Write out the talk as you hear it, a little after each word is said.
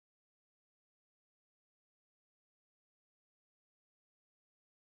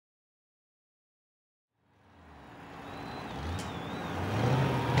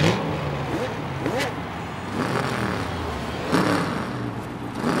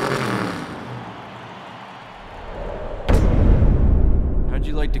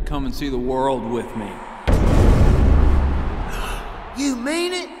like to come and see the world with me? You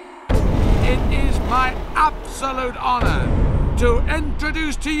mean it? It is my absolute honor to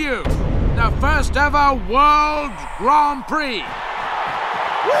introduce to you the first ever World Grand Prix.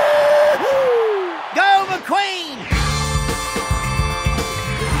 Woo-hoo! Go McQueen!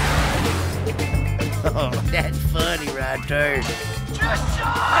 Oh, that's funny right there.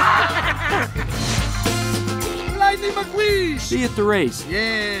 Lightning McQueen! See you at the race.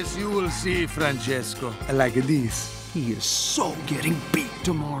 Yes, you will see, Francesco. Like this. He is so getting beat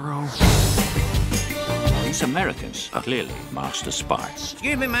tomorrow. These Americans are clearly master spies.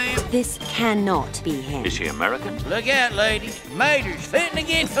 Excuse me, ma'am. This cannot be him. Is he American? Look out, ladies. Mater's fitting to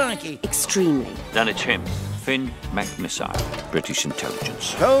get funky. Extremely. Then it's him, Finn McMissile, British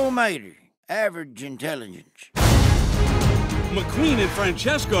intelligence. Cole Mater, average intelligence. McQueen and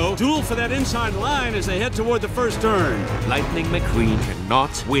Francesco duel for that inside line as they head toward the first turn. Lightning McQueen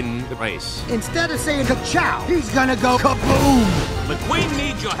cannot win the race. Instead of saying ka-chow, he's gonna go kaboom! McQueen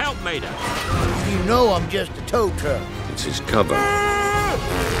needs your help, Mater. You know I'm just a tow truck. It's his cover.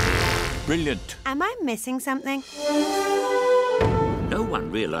 Brilliant. Am I missing something? No one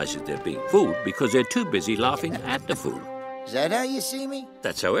realizes they're being fooled because they're too busy laughing at the fool. Is that how you see me?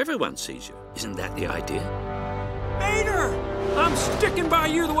 That's how everyone sees you. Isn't that the idea? Mater! I'm sticking by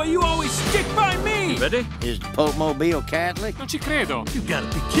you the way you always stick by me! Ready? Is the Pope Mobile Catholic? Non ci credo. You gotta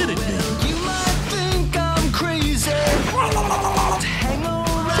be kidding me. You might think I'm crazy. Hang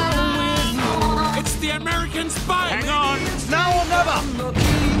around with me. It's the American spy! Hang on! Now or never!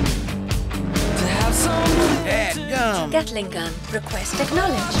 To have some Dadgum. Gatling gun. Request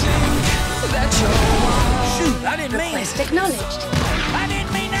acknowledged. that you're wild. Shoot, I didn't mean Request it. acknowledged. I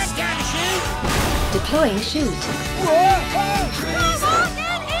didn't mean that kind of shoot. Deploying chute.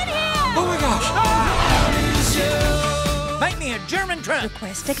 Oh my gosh! Make me a German truck.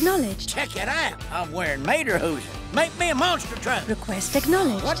 Request acknowledged. Check it out. I'm wearing Mater hoses. Make me a monster truck. Request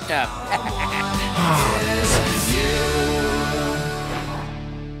acknowledged. What the?